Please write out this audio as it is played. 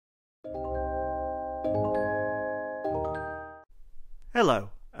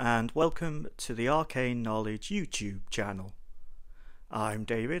Hello and welcome to the Arcane Knowledge YouTube channel. I'm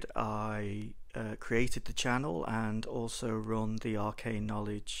David. I created the channel and also run the Arcane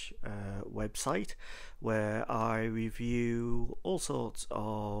Knowledge website, where I review all sorts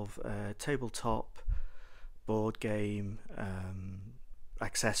of tabletop board game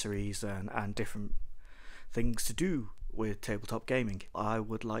accessories and different things to do with tabletop gaming. I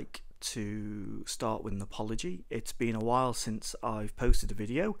would like to start with an apology. It's been a while since I've posted a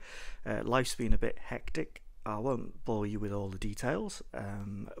video. Life's been a bit hectic. I won't bore you with all the details,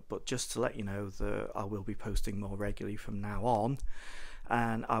 but just to let you know that I will be posting more regularly from now on,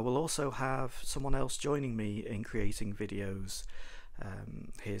 and I will also have someone else joining me in creating videos.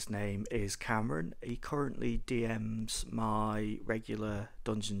 His name is Cameron. He currently DMs my regular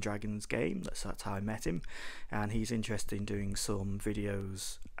Dungeons & Dragons game. That's how I met him, and he's interested in doing some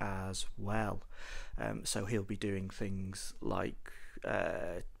videos as well. So he'll be doing things like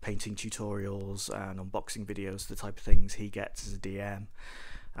painting tutorials and unboxing videos, the type of things he gets as a DM,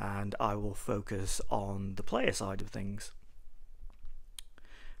 and I will focus on the player side of things.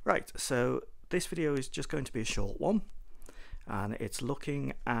 Right, so this video is just going to be a short one, and it's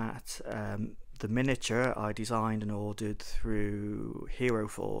looking at the miniature I designed and ordered through Hero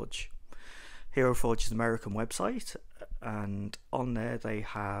Forge. Hero Forge is an American website, and on there they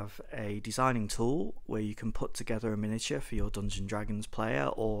have a designing tool where you can put together a miniature for your Dungeons & Dragons player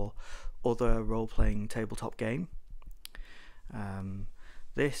or other role-playing tabletop game.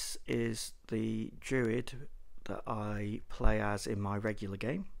 This is the druid that I play as in my regular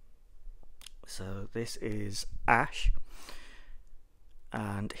game. So this is Ash,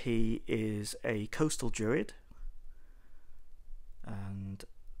 and he is a coastal druid, and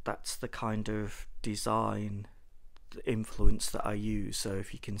that's the kind of design influence that I use. So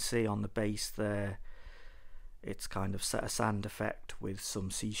if you can see on the base there, it's kind of set a sand effect with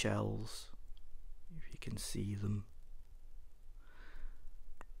some seashells, if you can see them,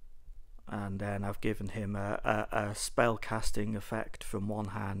 and then I've given him a spell casting effect from one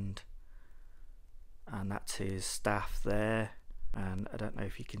hand, and that's his staff there. And I don't know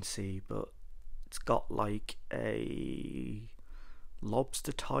if you can see, but it's got like a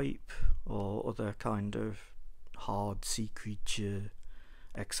lobster type or other kind of hard sea creature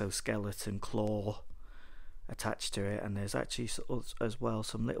exoskeleton claw attached to it, and there's actually as well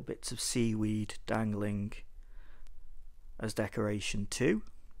some little bits of seaweed dangling as decoration too.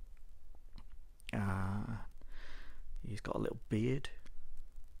 He's got a little beard,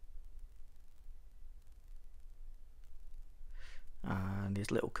 and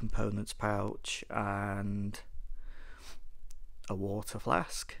his little components pouch and a water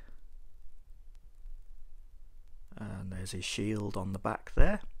flask, and there's his shield on the back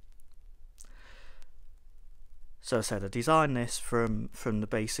there. So I said I designed this from the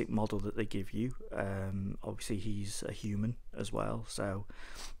basic model that they give you. Obviously he's a human as well, so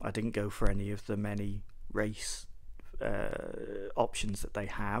I didn't go for any of the many race options that they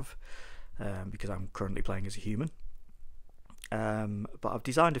have, because I'm currently playing as a human. But I've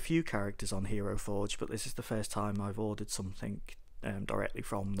designed a few characters on Hero Forge, but this is the first time I've ordered something directly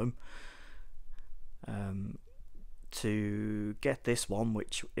from them. To get this one,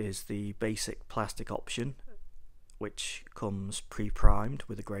 which is the basic plastic option, which comes pre-primed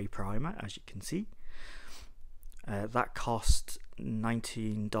with a grey primer, as you can see, that cost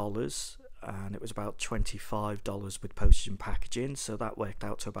 $19, and it was about $25 with postage and packaging, so that worked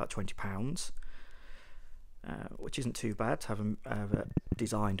out to about £20. Which isn't too bad to have a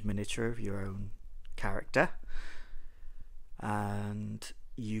designed miniature of your own character. And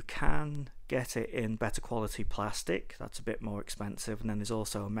you can get it in better quality plastic, that's a bit more expensive, and then there's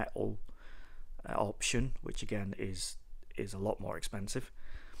also a metal option, which again is a lot more expensive.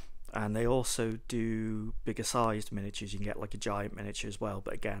 And they also do bigger sized miniatures. You can get like a giant miniature as well,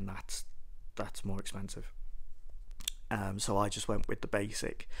 but again that's more expensive. So I just went with the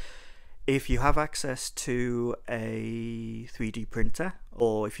basic. If you have access to a 3D printer,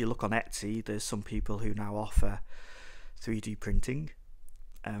 or if you look on Etsy, there's some people who now offer 3D printing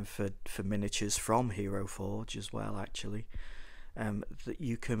for miniatures from Hero Forge as well, actually, that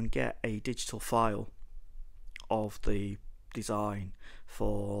you can get a digital file of the design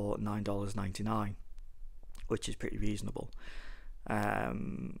for $9.99, which is pretty reasonable.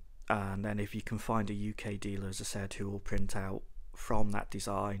 And then if you can find a UK dealer, as I said, who will print out from that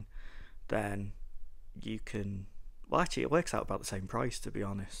design, then you can, well, actually it works out about the same price, to be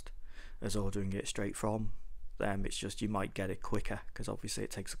honest, as ordering it straight from them. It's just you might get it quicker, because obviously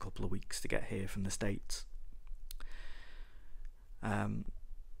it takes a couple of weeks to get here from the States.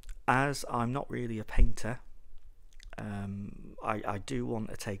 As I'm not really a painter, I do want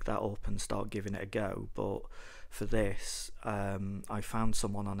to take that up and start giving it a go, but for this I found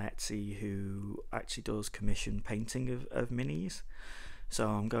someone on Etsy who actually does commission painting of minis, so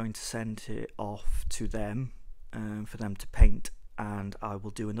I'm going to send it off to them for them to paint, and I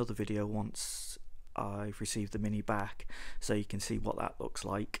will do another video once I've received the mini back so you can see what that looks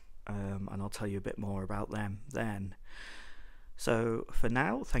like, and I'll tell you a bit more about them then. So for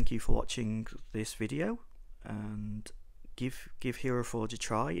now, thank you for watching this video, and give Hero Forge a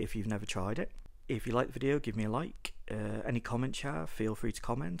try if you've never tried it. If you like the video, give me a like. Any comments you have, feel free to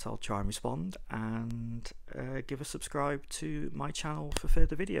comment, I'll try and respond, and give a subscribe to my channel for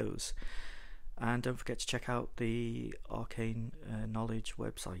further videos. And don't forget to check out the Arcane Knowledge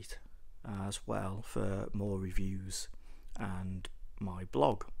website as well for more reviews and my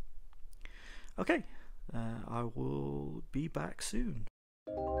blog. Okay, I will be back soon.